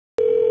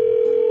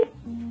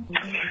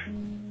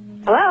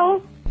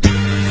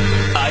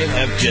I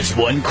have just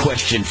one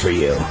question for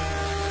you.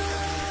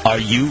 Are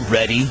you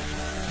ready?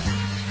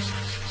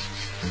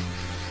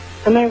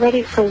 Am I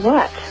ready for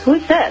what?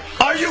 Who's this?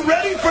 Are you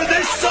ready for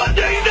this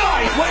Sunday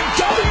night when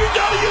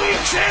WWE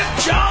champ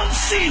John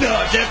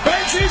Cena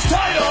defends his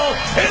title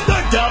in the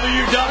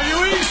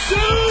WWE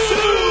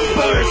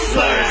Super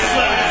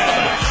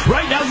Slam?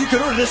 Right now you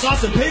can order this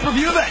awesome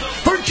pay-per-view event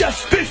for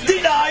just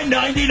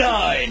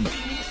 $59.99.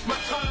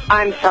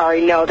 I'm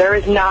sorry, no, there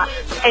is not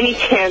any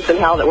chance in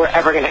hell that we're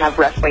ever going to have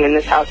wrestling in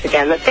this house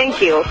again. But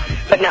thank you,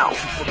 but no.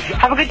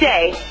 Have a good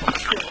day.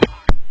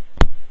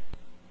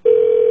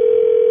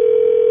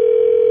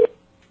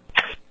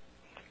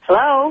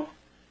 Hello?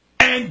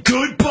 And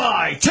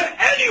goodbye to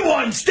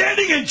anyone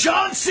standing in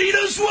John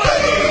Cena's way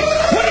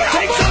when he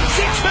takes on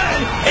 6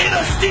 men in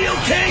a steel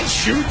cage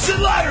shoots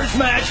and ladders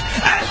match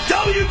at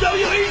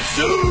WWE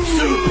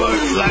Super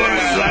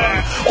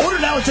Slam. Order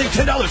now and save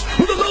 $10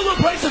 with a low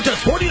price of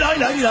just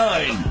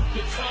 $49.99.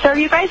 Sir,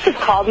 you guys just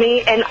called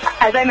me, and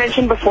as I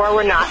mentioned before,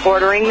 we're not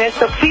ordering this,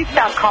 so please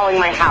stop calling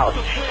my house.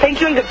 Thank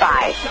you and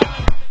goodbye.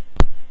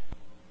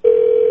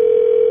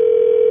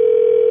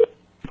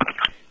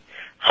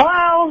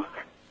 Hello?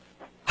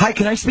 Hi,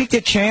 can I speak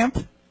to Champ?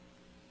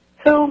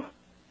 Who?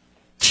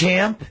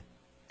 Champ?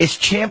 Is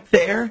Champ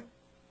there?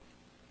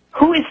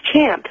 Who is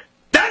Champ?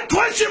 That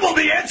question will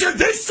be answered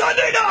this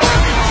Sunday night!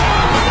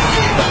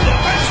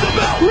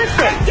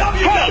 Listen,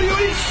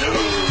 WWE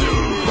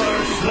Super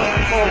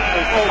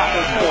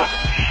Slam.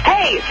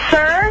 Hey,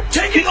 sir,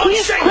 Taking on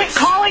please quit Sheamus,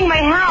 calling my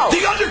house.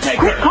 The Undertaker,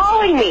 Quit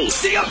calling me.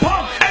 CM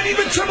Punk, and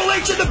even Triple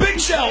H and the Big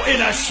Show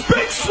in a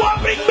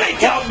spit-swapping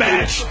makeout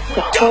match.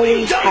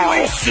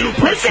 WWE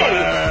Super Listen,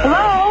 Slam.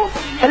 hello?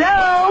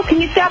 Hello?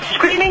 Can you stop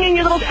screaming in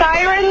your little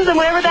sirens and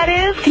whatever that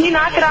is? Can you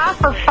knock it off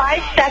for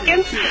 5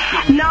 seconds?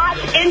 Not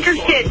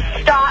interested.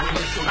 Stop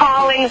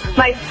calling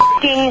my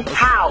fucking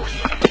house.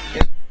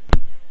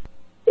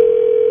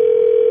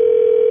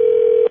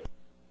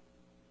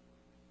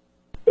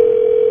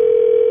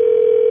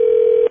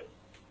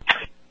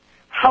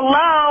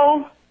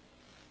 Hello?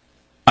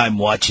 I'm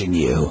watching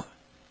you.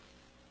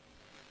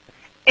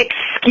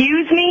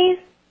 Excuse me?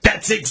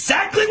 That's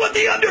exactly what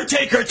The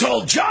Undertaker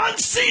told John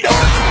Cena.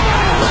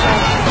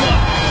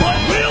 But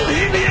will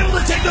he be able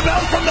to take the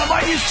belt from the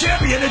mightiest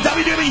champion in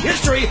WWE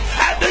history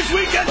at this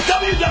weekend's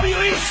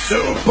WWE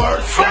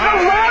Super For the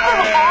love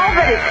of all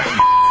that is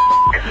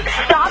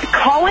stop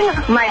calling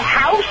my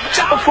house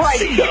before I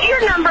get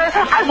your number.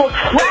 I will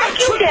track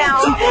you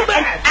down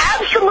and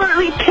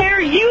absolutely tear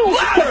you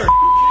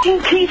to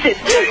pieces.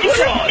 Do you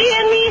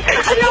understand me?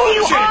 I know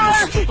you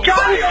are,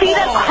 John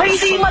Cena,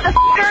 crazy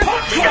motherfucker.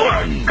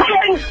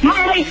 Calling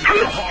my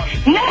house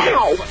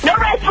now. No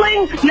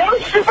wrestling, no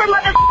super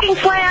motherfucking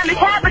slam is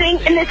happening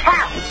in this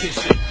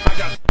house.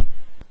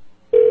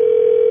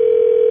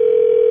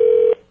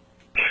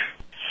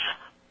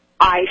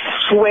 I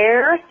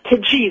swear to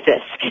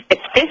Jesus, if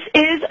this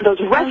is those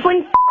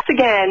wrestling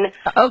again.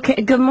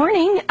 Okay, good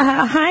morning.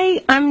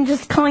 Hi, I'm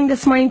just calling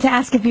this morning to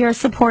ask if you're a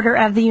supporter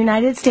of the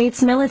United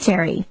States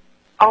military.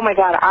 Oh, my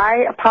God,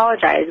 I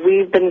apologize.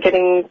 We've been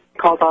getting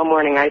calls all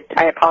morning. I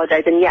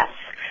apologize, and yes.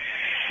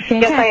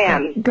 Fantastic. Yes, I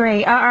am.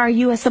 Great. Are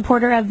you a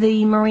supporter of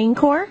the Marine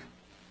Corps?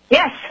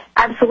 Yes,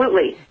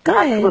 absolutely. Good.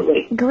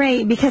 Absolutely.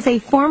 Great, because a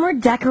former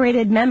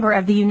decorated member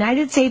of the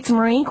United States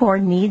Marine Corps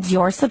needs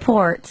your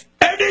support.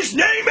 And his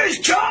name is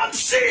John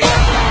Cena! He's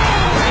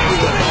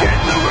gonna get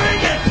in the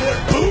ring and put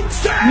boots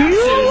to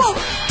asses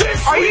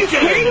this Are you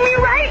weekend. kidding me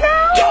right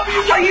now?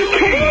 WWE Are you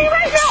kidding me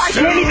right now? I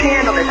can't even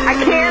handle this. I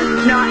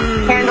cannot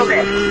handle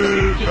this.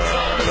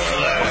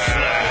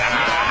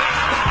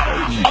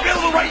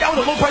 Available right now at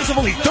a low price of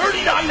only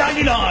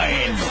 $39.99.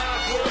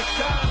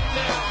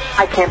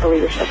 I can't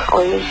believe you're still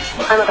calling me.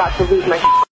 I'm about to lose my